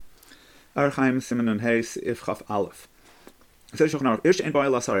Archaim Simon and Hayes if Chaf Aleph. Says Shulchan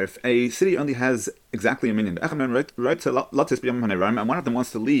Aruch, if a city only has exactly a minyan, and one of them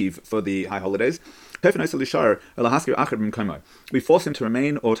wants to leave for the high holidays, we force him to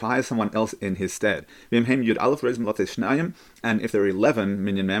remain or to hire someone else in his stead. And if there are 11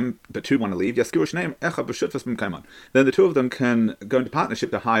 minyan mem, but 2 want to leave, then the 2 of them can go into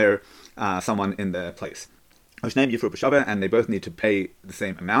partnership to hire someone in their place. And they both need to pay the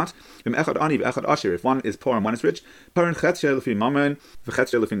same amount. If one is poor and one is rich,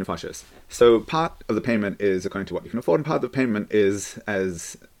 so part of the payment is according to what you can afford, and part of the payment is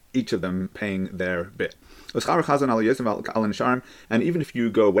as each of them paying their bit. And even if you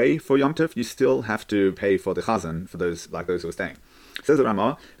go away for Yom Tov, you still have to pay for the chazan for those who are staying. Says the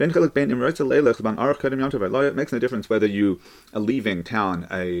Rama, it makes no difference whether you are leaving town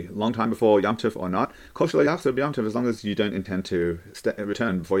a long time before Yom Tov or not, as long as you don't intend to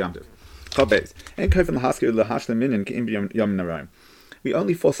return before Yom Tov. We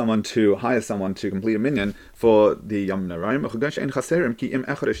only force someone to hire someone to complete a minyan for the Yom Naraim,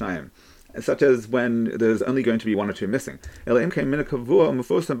 such as when there's only going to be 1 or 2 missing. Unless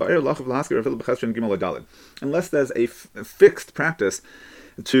there's a fixed practice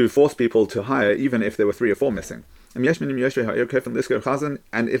to force people to hire, even if there were 3 or 4 missing. And if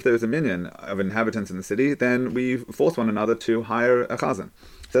there's a minyan of inhabitants in the city, then we force one another to hire a chazan.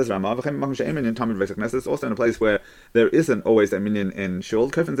 Says Rama, it's also in a place where there isn't always a minyan in shul.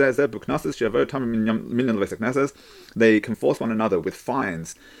 They can force one another with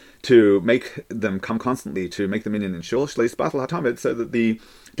fines to make them come constantly to make the minyan in shul, so that the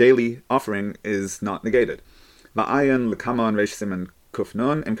daily offering is not negated. Look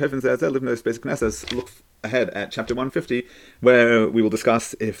ahead at chapter 150, where we will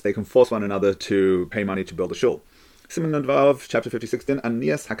discuss if they can force one another to pay money to build a shul. Siman Vav, chapter 56,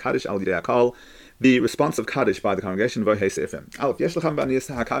 Anias HaKadosh al Yidei HaKol, the response of Kaddish by the congregation. One should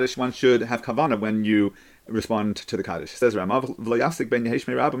have kavanah when you respond to the Kaddish. Says Ramav,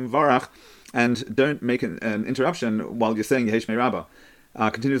 and don't make an interruption while you're saying Yehesh Me'Rabba.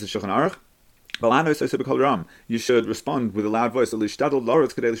 Continues the Shulchan Aruch. You should respond with a loud voice, and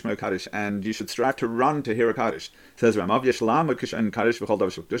you should strive to run to hear a Kaddish. Says Ramav,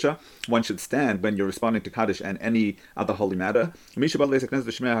 one should stand when you're responding to Kaddish and any other holy matter.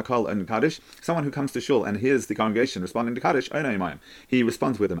 Someone who comes to shul and hears the congregation responding to Kaddish, he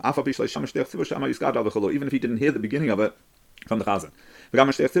responds with them, even if he didn't hear the beginning of it from the Chazan.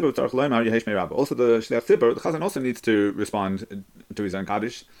 Also, the Chazan also needs to respond to his own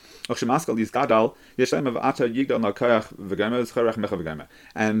Kaddish. And when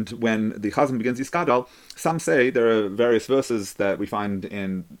the Chazan begins Yiskadal, some say there are various verses that we find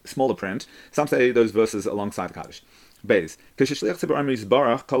in smaller print. Some say those verses alongside the Kaddish. Beis. When the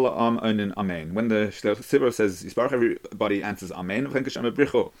Shliach Tzibur says Yisbarach, everybody answers Amen. Also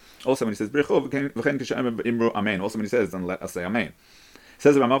when he says Bricho, also when he says, then let us say Amen.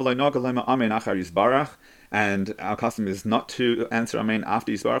 Says the Ramav, and our custom is not to answer Amen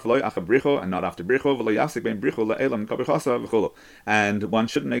after Yisbarach, and not after Bricho, and one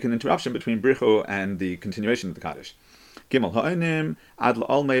shouldn't make an interruption between Bricho and the continuation of the Kaddish. Gimel,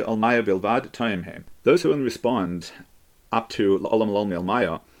 those who only respond up to La'olam La'olmei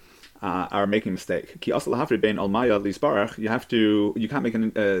Almaya are making a mistake. You can't make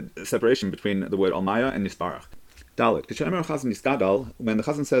a separation between the word Almaya and Yisbarach. Dalit. When the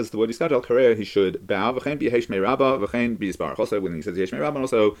Chazan says the word Yiskadal, he should bow. Also when he says Yehesh Me'Rabba, and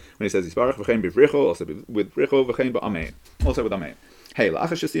also when he says Yisbarach, also with Bricho, also with Amen. Hey,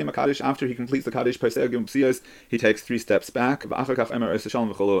 after he completes the Kaddish, he takes 3 steps back, and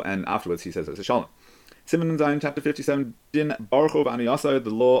afterwards he says Shalom. Siman Zayin, chapter 57, Din Baruch V'Aniyasa, the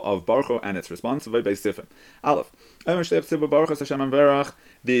law of Baruch and its response. Aleph.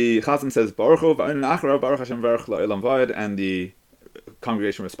 The Chazan says Baruch Baruch Hashem Baruch La'olam Vayed, and the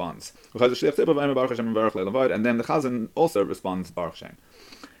congregation responds. And then the Chazan also responds Baruch Hashem.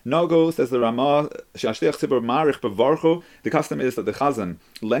 Nogo, says the Ramah, the custom is that the Chazan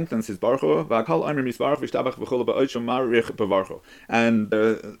lengthens his Baruch, and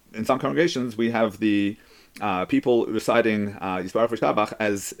in some congregations we have the people reciting Yisbarach V'Shtabach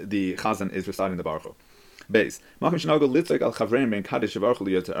as the Chazan is reciting the Baruch. Base.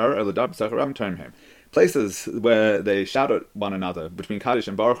 Places where they shout at one another between Kaddish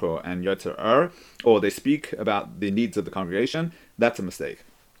and Baruch and Yotzer, or they speak about the needs of the congregation, that's a mistake.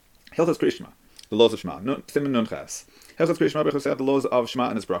 Hilchos Krishma, the laws of Shema. Siman Nun Ches. Hilchos Krishma, the laws of Shema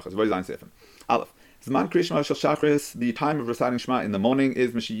and its brachas. Aleph. Zman Krishma Shel Shachris, the time of reciting Shema in the morning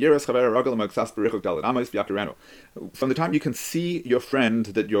is Mishiyiras Chaver Ragel Moksas Berichuk Dalet Amos V'Yakarenu. From the time you can see your friend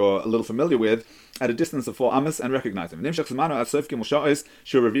that you're a little familiar with at a distance of 4 Amos and recognize him. Nimshach Zmano Ad Sof Gimel Sha'os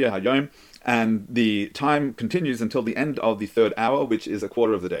Shur Reviyah Hayom, and the time continues until the end of the 3rd hour, which is a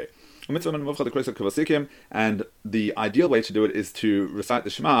quarter of the day. And the ideal way to do it is to recite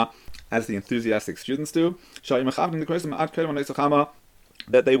the Shema as the enthusiastic students do,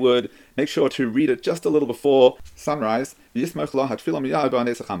 that they would make sure to read it just a little before sunrise,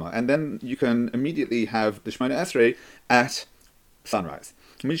 and then you can immediately have the Shemona Esrei at sunrise.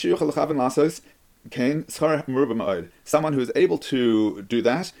 Someone who is able to do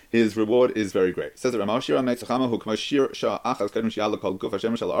that, his reward is very great. Says the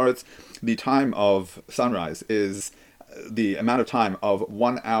time of sunrise is the amount of time of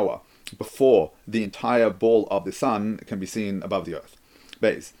 1 hour before the entire ball of the sun can be seen above the earth.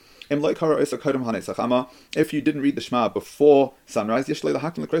 Base. If you didn't read the Shema before sunrise, you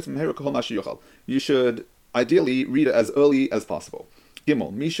should ideally read it as early as possible.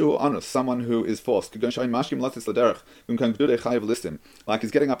 Gimel, Mishu Anus, someone who is forced, like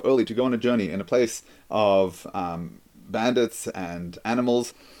he's getting up early to go on a journey in a place of bandits and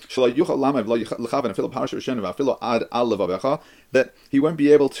animals, that he won't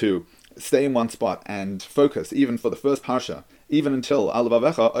be able to stay in one spot and focus even for the first parsha, even until or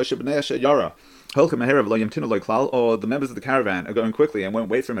the members of the caravan are going quickly and won't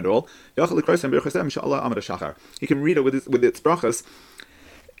wait for him at all. He can read it with its brachas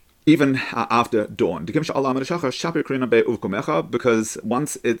even after dawn, because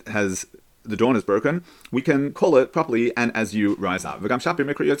once the dawn is broken, we can call it properly and as you rise up.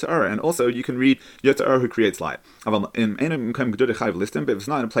 And also you can read Yotzar who creates light. But if it's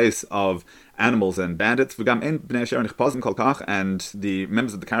not in a place of animals and bandits, and the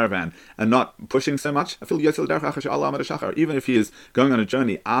members of the caravan are not pushing so much, even if he is going on a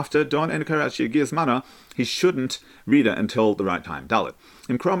journey after dawn, he shouldn't read it until the right time. Dalit.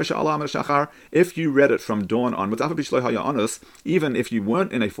 If you read it from dawn onwards, even if you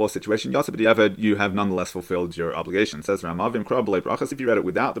weren't in a forced situation, you have nonetheless fulfilled your obligation. Says Ramav, if you read it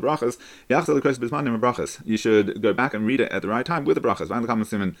without the brachas, you should go back and read it at the right time with the brachas.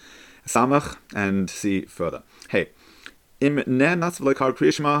 Samach and see further. Hey, if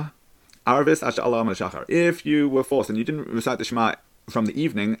you were forced and you didn't recite the Shema from the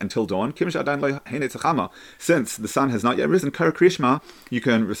evening until dawn, since the sun has not yet risen, you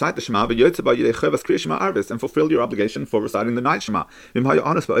can recite the Shema and fulfill your obligation for reciting the night Shema.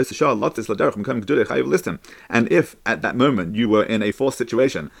 And if at that moment you were in a forced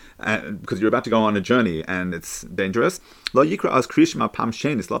situation because you're about to go on a journey and it's dangerous, you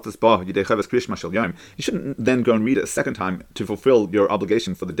shouldn't then go and read it a second time to fulfill your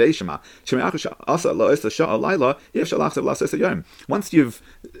obligation for the day Shema. Once you've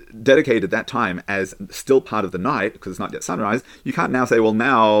dedicated that time as still part of the night, because it's not yet sunrise, you can't now say, well,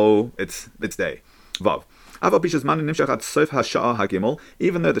 now it's day. Vav. Even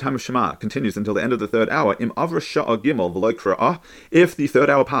though the time of Shema continues until the end of the 3rd hour, if the 3rd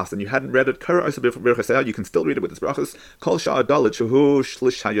hour passed and you hadn't read it, you can still read it with its brachas.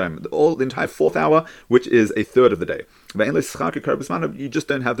 The entire 4th hour, which is a 3rd of the day. You just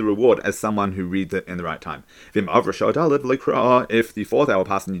don't have the reward as someone who reads it in the right time. If the 4th hour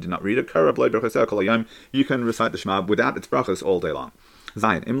passed and you did not read it, you can recite the Shema without its brachas all day long.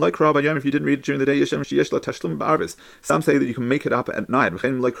 Zayin. If you didn't read it during the day, some say that you can make it up at night.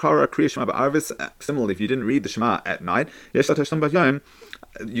 Similarly, if you didn't read the Shema at night, you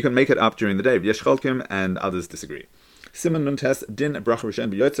can make it up during the day. And others disagree. Simon Nuntes Din Bracha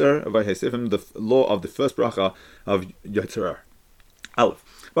Rishon B'Yotzer V'Hesivim, the law of the first bracha of Yotzer.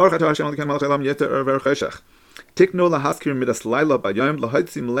 Aleph. Baruch Atah Hashem Elokeinu Melech Haolam Yotzer V'Cheshach. Tiknu lahaskir midas laila bayom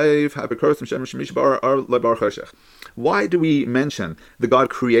lahotzim leiv habekorosim shem shemishbar ar lebar choshech. Why do we mention that God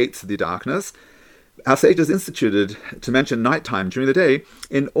creates the darkness? Our sages instituted to mention nighttime during the day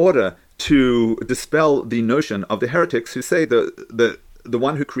in order to dispel the notion of the heretics who say that the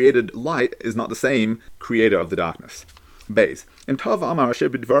one who created light is not the same creator of the darkness. Bays. If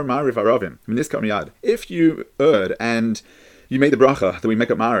you erred and you made the bracha that we make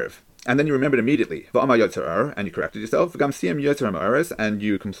at Ma'ariv, and then you remembered immediately, and you corrected yourself, and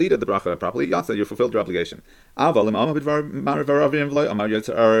you completed the bracha properly, you fulfilled your obligation. But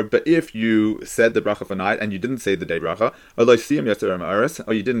if you said the bracha for night and you didn't say the day bracha,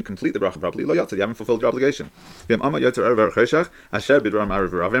 or you didn't complete the bracha properly, you haven't fulfilled your obligation.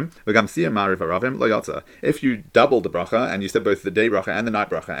 If you doubled the bracha and you said both the day bracha and the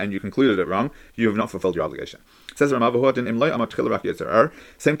night bracha and you concluded it wrong, you have not fulfilled your obligation. Says Ramav,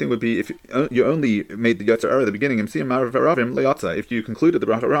 same thing would be be if you only made the Yotzer at the beginning. If you concluded the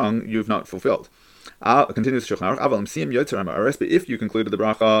bracha wrong, you've not fulfilled. Continues Shulchan Aruch, but if you concluded the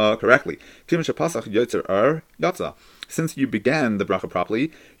bracha correctly, since you began the bracha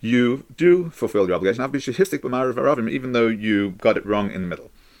properly, you do fulfill your obligation, even though you got it wrong in the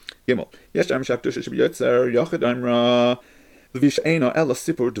middle. Gimel.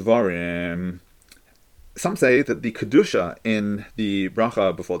 Some say that the kedusha in the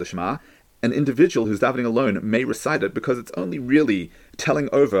bracha before the Shema, an individual who's davening alone may recite it because it's only really telling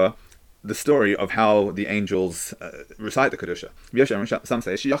over the story of how the angels recite the kedusha. Some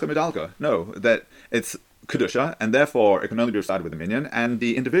say no, that it's kedusha, and therefore it can only be recited with a minyan, and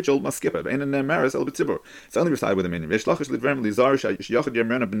the individual must skip it. It's only recited with a minyan.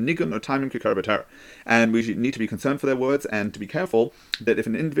 And we need to be concerned for their words and to be careful that if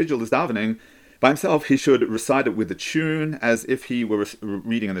an individual is davening by himself, he should recite it with the tune as if he were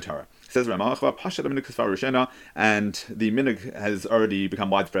reading in the Torah. Says Ramah, and the minhag has already become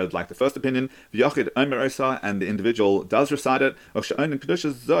widespread like the first opinion. And the individual does recite it.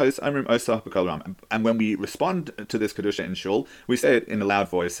 And when we respond to this kedusha in shul, we say it in a loud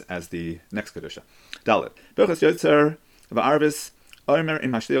voice as the next kedusha. Dalet.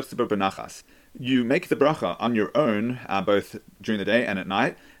 You make the bracha on your own, both during the day and at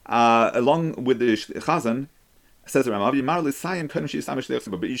night, along with the chazan. Says the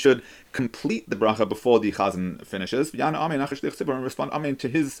Ramav, but you should complete the bracha before the chazan finishes, and respond amen to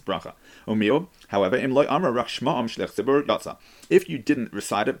his bracha. However, if you didn't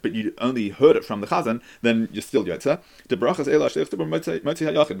recite it, but you only heard it from the chazan, then you're still yotza. Because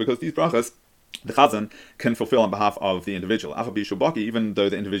these brachas, the chazan can fulfill on behalf of the individual, even though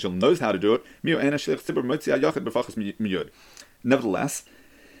the individual knows how to do it. Nevertheless,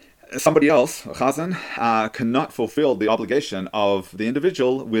 somebody else, a chazan, cannot fulfill the obligation of the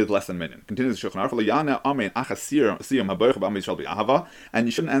individual with less than a minyan. Continues the Shulchan Aruch, and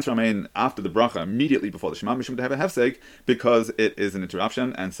you shouldn't answer amen after the bracha immediately before the Shema, because it is an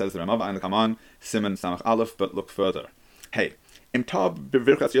interruption, and says the Ramav in the Kaman, Siman Samach Aleph, but look further. Hey, if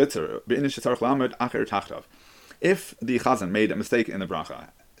the chazan made a mistake in the bracha,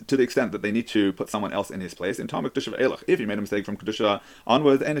 to the extent that they need to put someone else in his place, in Talmud Kedusha Elach, if he made a mistake from Kedusha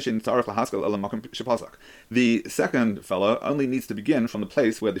onwards, the second fellow only needs to begin from the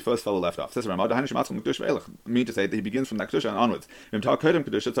place where the first fellow left off. Says Ramah, mean to say that he begins from that Kedusha and onwards.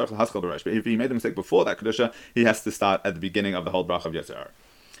 But if he made a mistake before that Kedusha, he has to start at the beginning of the whole bracha of Yotzer.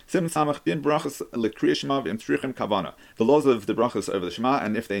 The laws of the brachas over the Shema,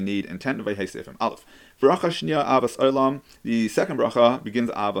 and if they need intent, Aleph. The second bracha begins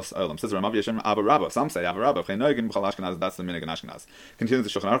Avas Olam. Says Ramav Yeshem Ava Rabba. Some say Ava Rabba. That's the minhag in Ashkenaz. Continues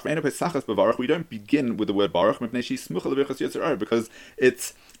the Shulchan Aruch. We don't begin with the word Baruch because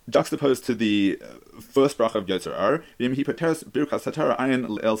it's juxtaposed to the first bracha of Yotzer Ar.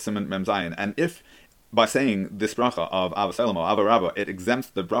 And if by saying this bracha of Avas Olam or Ava Rabba, it exempts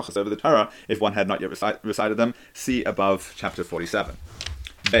the brachas over the Torah if one had not yet recited them. See above chapter 47.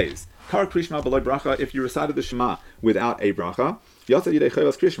 Beis. Kar Krishma below bracha, if you recited the Shema without a bracha,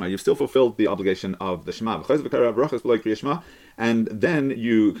 you've still fulfilled the obligation of the Shema. And then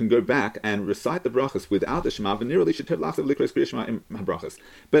you can go back and recite the brachas without the Shema. But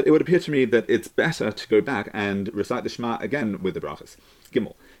it would appear to me that it's better to go back and recite the Shema again with the brachas.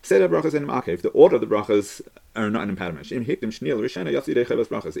 Gimel. Seder brachas in Ma'akev. The order of the brachas are not an impediment. If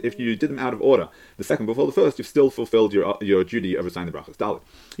you did them out of order, the second before the first, you've still fulfilled your duty of reciting the brachas. Dalet.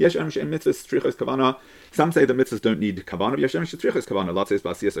 Some say the mitzvahs don't need kavanah.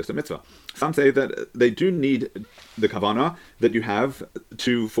 Some say that they do need the kavanah that you have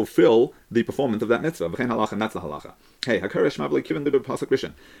to fulfill the performance of that mitzvah. And that's the halacha. Hey,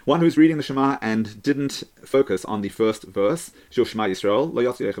 one who's reading the Shema and didn't focus on the first verse, Shema Yisrael,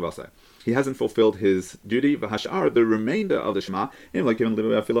 he hasn't fulfilled his duty. The remainder of the Shema,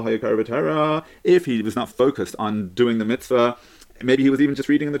 if he was not focused on doing the mitzvah, maybe he was even just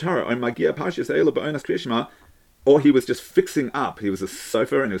reading in the Torah, or he was just fixing up. He was a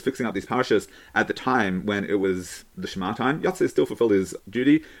sofer and he was fixing up these parashas at the time when it was the Shema time. Yatzeh still fulfilled his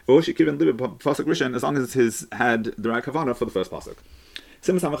duty, as long as his had the right kavanah for the first pasuk.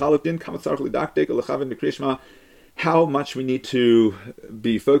 How much we need to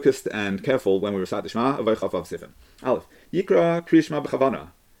be focused and careful when we recite the Shema. Aleph. Yikra Krishma b'chavana.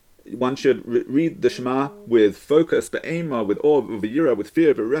 One should read the Shema with focus, be'ema, with awe, with yira, with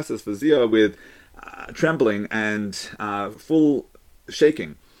fear, be'reses, v'ziyah, with trembling and full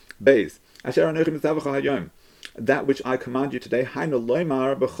shaking. Beis. That which I command you today,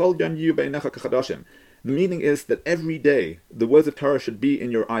 The meaning is that every day the words of Torah should be in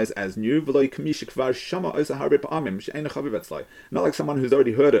your eyes as new. Not like someone who's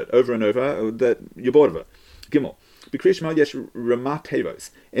already heard it over and over, that you're bored of it. Gimel.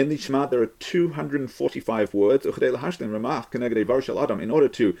 In the Shema there are 245 words. In order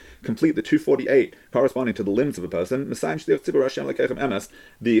to complete the 248 corresponding to the limbs of a person, the Chazan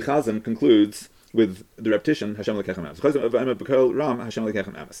concludes with the repetition, Hashem Lekechem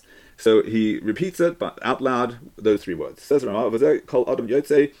Emes. So he repeats it, but out loud, those three words. Says Ramah,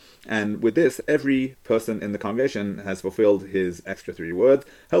 and with this, every person in the congregation has fulfilled his extra three words.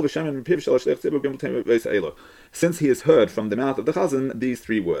 Since he has heard from the mouth of the Chazan these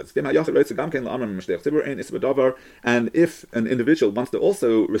three words. And if an individual wants to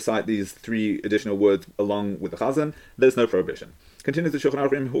also recite these three additional words along with the Chazan, there's no prohibition. Continues the Shulchan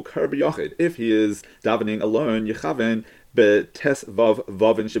Aruch, if he is davening alone, you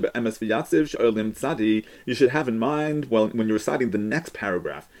should have in mind, when you're reciting the next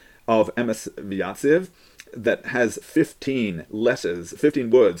paragraph of Emes V'Yatziv, that has 15 letters, 15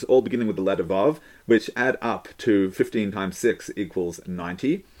 words, all beginning with the letter Vav, which add up to 15 times 6 equals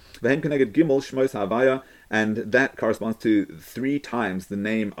 90. And that corresponds to 3 times the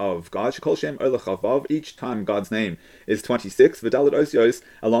name of God. Each time God's name is 26.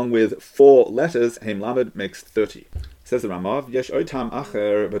 Along with 4 letters, Heim Lamed makes 30. Says the Ramav,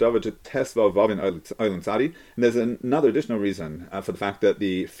 and there's another additional reason for the fact that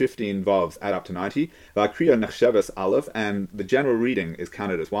the 15 vavs add up to 90. And the general reading is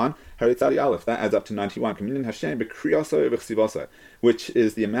counted as 1. That adds up to 91. Which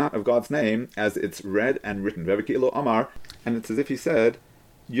is the amount of God's name as it's read and written. And it's as if he said,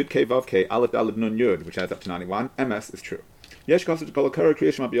 Yud K Vav K Aleph Daled Nun Yud, which adds up to 91. MS is true. And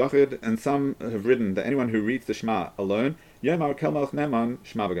some have written that anyone who reads the Shema alone should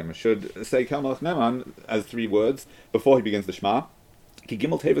say Kel Melech Neman as 3 words before he begins the Shema. These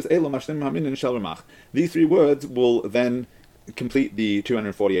 3 words will then complete the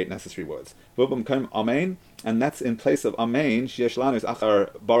 248 necessary words. And that's in place of Amen,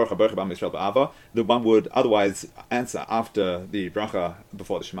 the one would otherwise answer after the bracha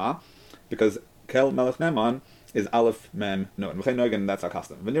before the Shema, because Kel Melech Neman is Aleph Mem Nun. That's our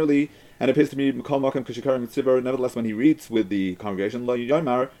custom. And it appears to me nevertheless, when he reads with the congregation,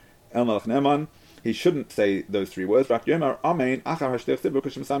 he shouldn't say those 3 words.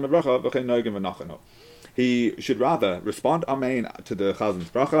 He should rather respond Amen to the Chazan's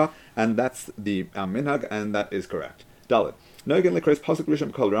bracha, and that's the minhag, and that is correct. Dalet.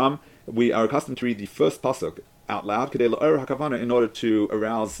 We are accustomed to read the first pasuk out loud in order to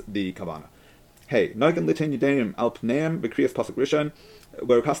arouse the kavanah. Hey, we're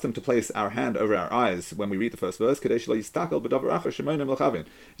accustomed to place our hand over our eyes when we read the first verse,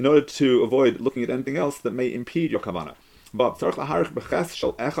 in order to avoid looking at anything else that may impede your kavanah.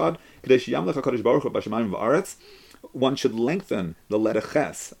 One should lengthen the letter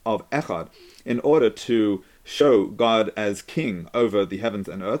ches of echad in order to show God as king over the heavens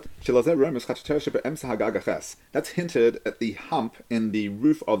and earth. That's hinted at the hump in the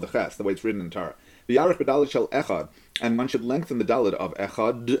roof of the ches, the way it's written in Torah. And one should lengthen the dalet of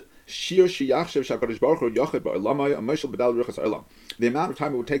echad. The amount of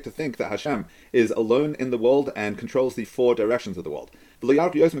time it would take to think that Hashem is alone in the world and controls the 4 directions of the world.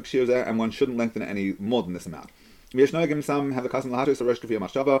 And one shouldn't lengthen it any more than this amount. Some have the custom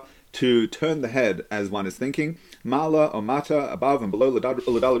to turn the head as one is thinking, mala or mata, above and below,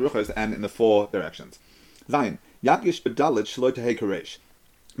 and in the 4 directions. Zayin,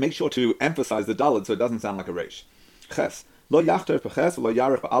 make sure to emphasize the dalet so it doesn't sound like a reish. Ches,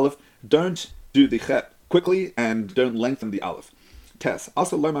 don't do the chet quickly and don't lengthen the aleph. Tes,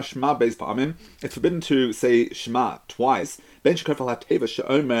 also loma shma beis pa'amim. It's forbidden to say shma twice. Ben shekofel hateva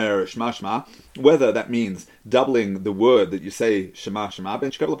she'omer shma shma. Whether that means doubling the word that you say shema shema, ben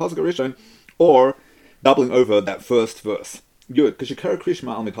shekofel pasuk rishon, or doubling over that first verse. Good, because shekar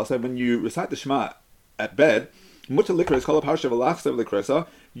krishma al mikasa. When you recite the shema at bed, mutar likra is called a parsha v'lachsev likrasa.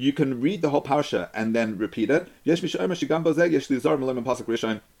 You can read the whole parsha and then repeat it. Yesh mishomer shigam bozeh yesh lizar melem pasuk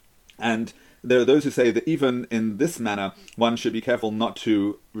rishon. And there are those who say that even in this manner, one should be careful not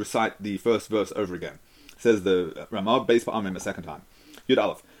to recite the first verse over again. Says the Ramah, Beis Pa'amim a second time. Yud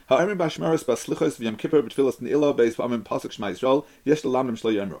Aleph. Ha'erim ba'shmeres ba'slichos v'yam kippur b'tfilas n'ila Beis Pa'amim pasuk Shema Yisrael yesh l'lamdim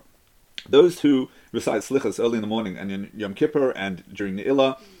shlo yomru. Those who recite slichos early in the morning and in Yom Kippur and during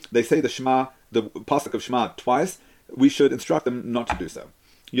Ne'ilah, they say the Shema, the pasuk of Shema twice. We should instruct them not to do so.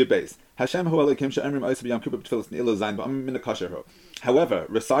 Yud Beis. Hashem hu Elokim she'emrim oisa b'yam kippur b'tfilas n'ila zayin ba'amim min ha'kasher hu. However,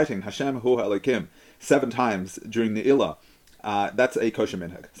 reciting Hashem Hu Elokim 7 times during the Ilah That's a kosher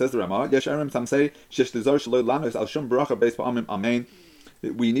minhag. Says the Rama, Yesh Erim, some say, Shesh Dezor Shelo Lanos Al Shum Bracha Beis Ba'amim Amen.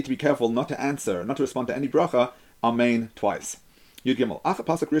 We need to be careful not to answer, not to respond to any bracha, Amen, twice. Yud Gimel, Acha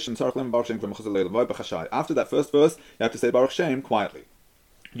Pasuk Rishon Tzarech Lem Baruch Shem V'Mechuzah Le'Levoi B'Chashai. After that first verse, you have to say Baruch Shem quietly.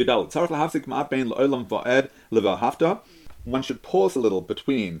 Yudal, Tzarech L'Hafzik Ma'at Bein L'Olam Va'ed L'Va'hafta. One should pause a little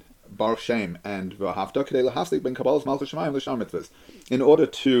between Baruch Shem and V'Hafta, K'dei L'Hafzik Ben Kabbalas Malchus Shemayim L'Shar Mitzvahs, in order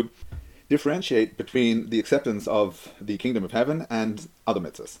to differentiate between the acceptance of the kingdom of heaven and other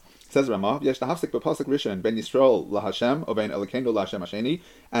mitzvahs. Says Ramah, Yesh L'Hafzik B'Pasuk Rishon Ben Yisrael L'Hashem or Ben Elokeinu L'Hashem Hasheni.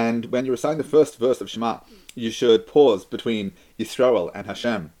 And when you recite the first verse of Shema, you should pause between Yisrael and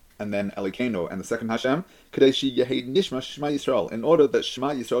Hashem, and then Elokeinu and the second Hashem, K'dei Shi Yehi Nishma Shema Yisrael, in order that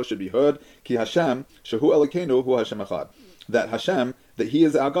Shema Yisrael should be heard, Ki Hashem Shehu Elokeinu Hu Hashem Echad. That Hashem, that He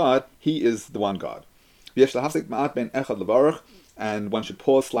is our God, He is the one God. Yesh L'Hafzik Ma'at Ben Echad L'Baruch. And one should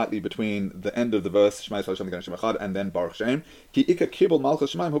pause slightly between the end of the verse Shema Yisrael Shem Echad and then Baruch Shem. Ki Ika Kibul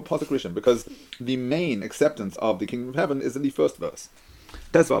Malchus Shemaim Hu Pasuk Rishon, because the main acceptance of the kingdom of heaven is in the first verse.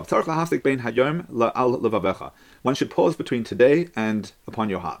 Tezvav Tzarech L'Hafzik Bein Hayom La'al Levavecha. One should pause between today and upon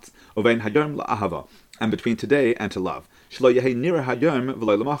your hearts. Uvein Hayom La'ahava, and between today and to love. Shlo Yehi Nira Hayom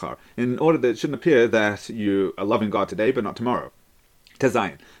V'Lo L'Machar, in order that it shouldn't appear that you are loving God today but not tomorrow.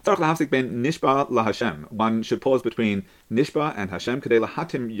 Tezayin. Tzarech L'Hafzik Ben Nishba LaHashem. One should pause between Nishba and Hashem K'dei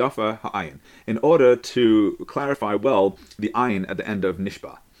Lahatim Yafa Ha'ayin, in order to clarify well the ayin at the end of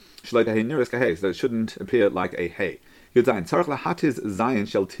Nishba. Shloi Tehi Niris Kahei, so it shouldn't appear like a hey. Yudzayin. Tzarech Lahatiz Zayin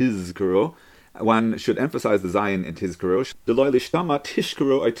Shel Tizkuru. One should emphasize the Zayin in Tizkuru. Deloi Lishtama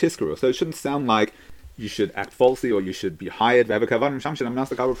Tishkuru or Tiskuru. So it shouldn't sound like you should act falsely or you should be hired. And it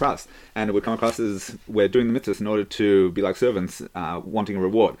would come across as we're doing the mitzvahs in order to be like servants wanting a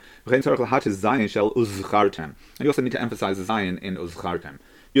reward. And you also need to emphasize the Zayin in Uzchartem.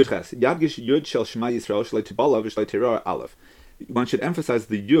 Yudches. Yadgish Yud Shel Shema Yisrael Shlei Tibala V'Shlei Terah Aleph. One should emphasize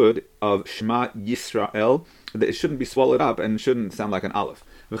the Yud of Shema Yisrael, that it shouldn't be swallowed up and shouldn't sound like an Aleph.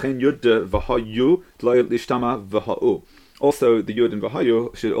 Yud V'Hayu Tloy Lishtama V'Ha'u. Also, the Yud in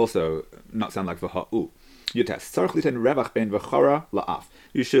V'Hayu should also not sound like V'Ha'u. Yutes. Tzarech liten revach ben V'Chara la'af.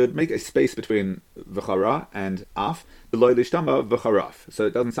 You should make a space between V'Chara and Af, V'Lo Lishtama V'Charaf, so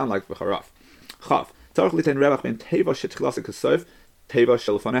it doesn't sound like V'Charaf. Chav. Tzarech liten revach ben Teva Shetchilasa Kasof, Teva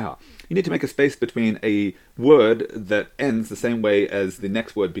Shelfaneha. You need to make a space between a word that ends the same way as the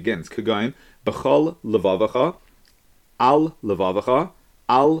next word begins. Kagoin, B'chol Levavacha, Al Levavacha,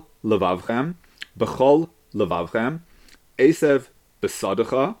 Al Levavchem, B'chol Levavchem, Esev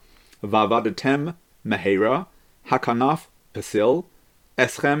Besadecha, Vavadetem Mehera, Hakanaf Pasil,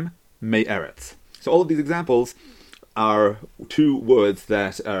 Eschem Me'eretz. So all of these examples are two words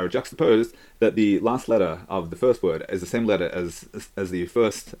that are juxtaposed, that the last letter of the first word is the same letter as the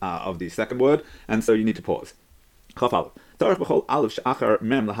first of the second word, and so you need to pause.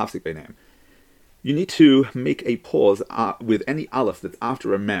 You need to make a pause with any aleph that's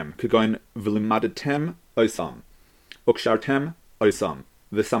after a mem. Kegoin v'limadetem oisam, ukshartem oisam,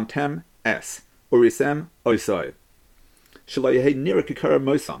 v'samtem es, urisem oisoi. Shalayehe nira kikara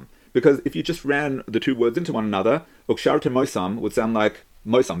mosam. Because if you just ran the two words into one another, ukshartem oisam would sound like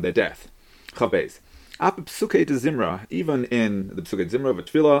mosam, their death. Chavez. Psuke de Zimra, even in the Psuke de Zimra of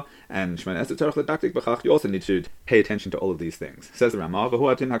Tefillah and Shemana Esed Terech Ledaktik B'chach, you also need to pay attention to all of these things. Says the Ramah,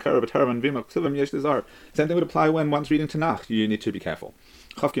 V'hu atin hakara b'taravan v'im ha'ksuvim yesh dezar. Same thing would apply when one's reading Tanakh. You need to be careful.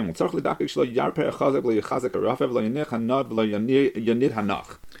 Chav Gimel, Terech Ledaktik shlo yarper echazek v'lo yechazek ha'rafeh v'lo yanich hanad v'lo yanid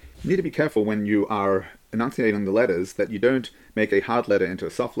hanach. You need to be careful when you are enunciating the letters that you don't make a hard letter into a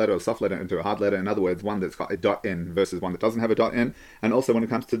soft letter or soft letter into a hard letter. In other words, one that's got a dot in versus one that doesn't have a dot in. And also when it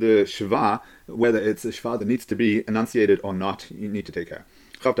comes to the shva, whether it's a shva that needs to be enunciated or not, you need to take care.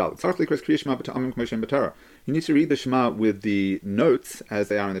 You need to read the Shema with the notes as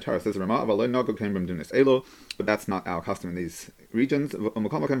they are in the Torah. It says, but that's not our custom in these regions.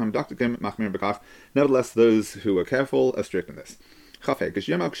 Nevertheless, those who are careful are strict in this. When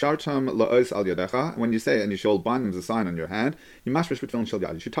you say, and you shall bind them as a sign on your hand, you should touch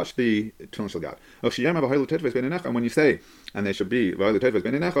the tefillin shel yad. And when you say, and they should be,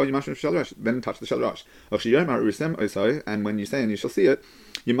 then touch the shel rosh. And when you say, and you shall see it,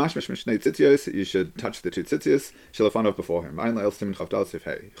 you should touch the two tzitzios shelafanov before him.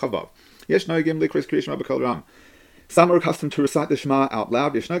 Some are accustomed to recite the Shema out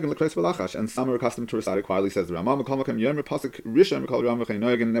loud, and some are accustomed to recite it quietly, says the Rama.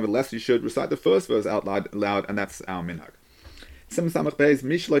 Nevertheless, you should recite the first verse out loud, and that's our minhag.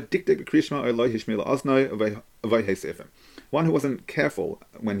 One who wasn't careful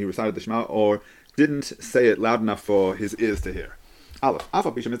when he recited the Shema, or didn't say it loud enough for his ears to hear. Aleph,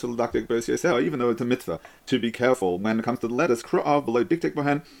 even though it's a mitzvah to be careful when it comes to the letters,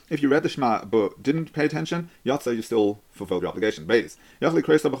 if you read the Shema but didn't pay attention, Yatsa, you still fulfilled your obligation. Base. You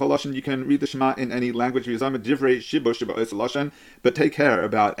can read the Shema in any language, but take care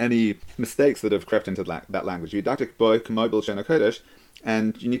about any mistakes that have crept into that language.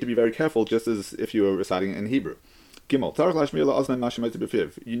 And you need to be very careful, just as if you were reciting it in Hebrew. Gimel,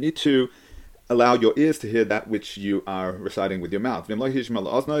 you need to allow your ears to hear that which you are reciting with your mouth. But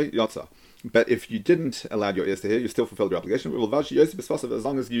if you didn't allow your ears to hear, you still fulfilled your obligation. As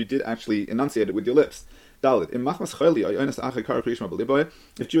long as you did actually enunciate it with your lips. If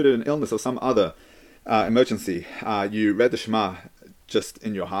due to an illness or some other emergency, you read the Shema just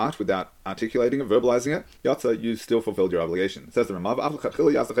in your heart without articulating it, verbalizing it, you still fulfilled your obligation. It says the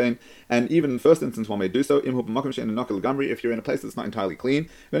Ramav, and even in the first instance one may do so, if you're in a place that's not entirely clean,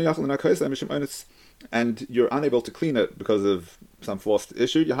 and you're unable to clean it because of some forced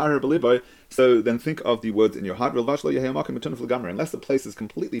issue, so then think of the words in your heart, unless the place is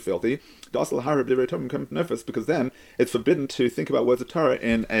completely filthy, because then it's forbidden to think about words of Torah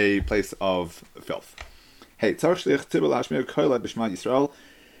in a place of filth. Hey, the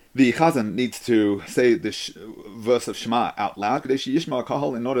Chazan needs to say this verse of Shema out loud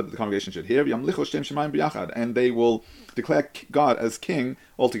in order that the congregation should hear, and they will declare God as king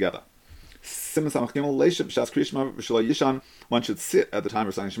altogether. One should sit at the time of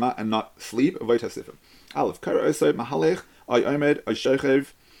reciting Shema and not sleep. A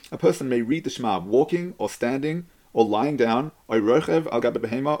person may read the Shema walking or standing or lying down, or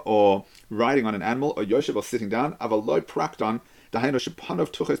riding on an animal, or yoshev, or sitting down,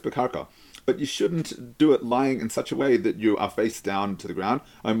 but you shouldn't do it lying in such a way that you are face down to the ground,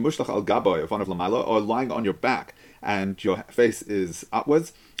 or lying on your back and your face is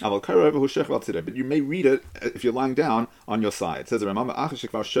upwards. But you may read it if you're lying down on your side. It says,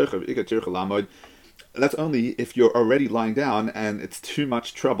 that's only if you're already lying down and it's too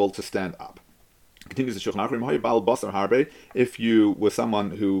much trouble to stand up. Continues the Shulchan Aruch, if you were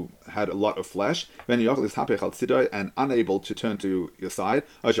someone who had a lot of flesh, and unable to turn to your side,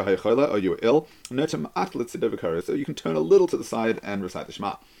 or you were ill, so you can turn a little to the side and recite the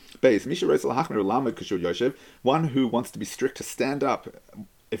Shema. One who wants to be strict to stand up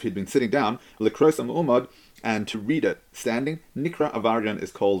if he'd been sitting down, and to read it standing, Nikra Avarian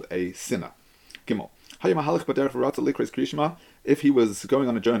is called a sinner. Gimel. If he was going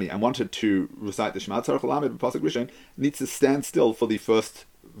on a journey and wanted to recite the Shema, needs to stand still for the first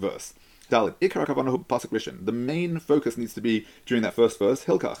verse. The main focus needs to be during that first verse,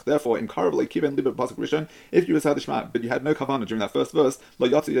 Hilkach. Therefore, if you recite the Shema, but you had no kavanah during that first verse,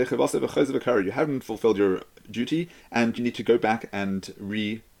 you haven't fulfilled your duty, and you need to go back and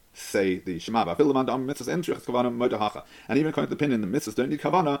say the Shema. And even according to the opinion, the mitzvahs don't need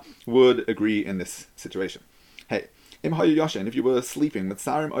kavanah, would agree in this situation. Hey, if you were sleeping,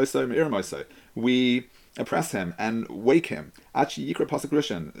 we oppress him and wake him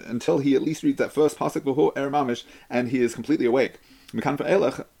until he at least reads that first pasuk and he is completely awake.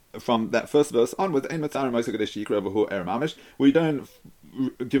 From that first verse onwards, we don't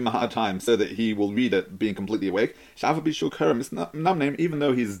give him a hard time so that he will read it being completely awake. Even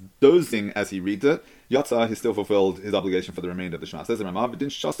though he's dozing as he reads it, he still fulfilled his obligation for the remainder of the Shema. Says the Ramav,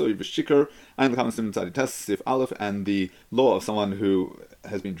 and the law of someone who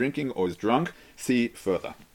has been drinking or is drunk, see further.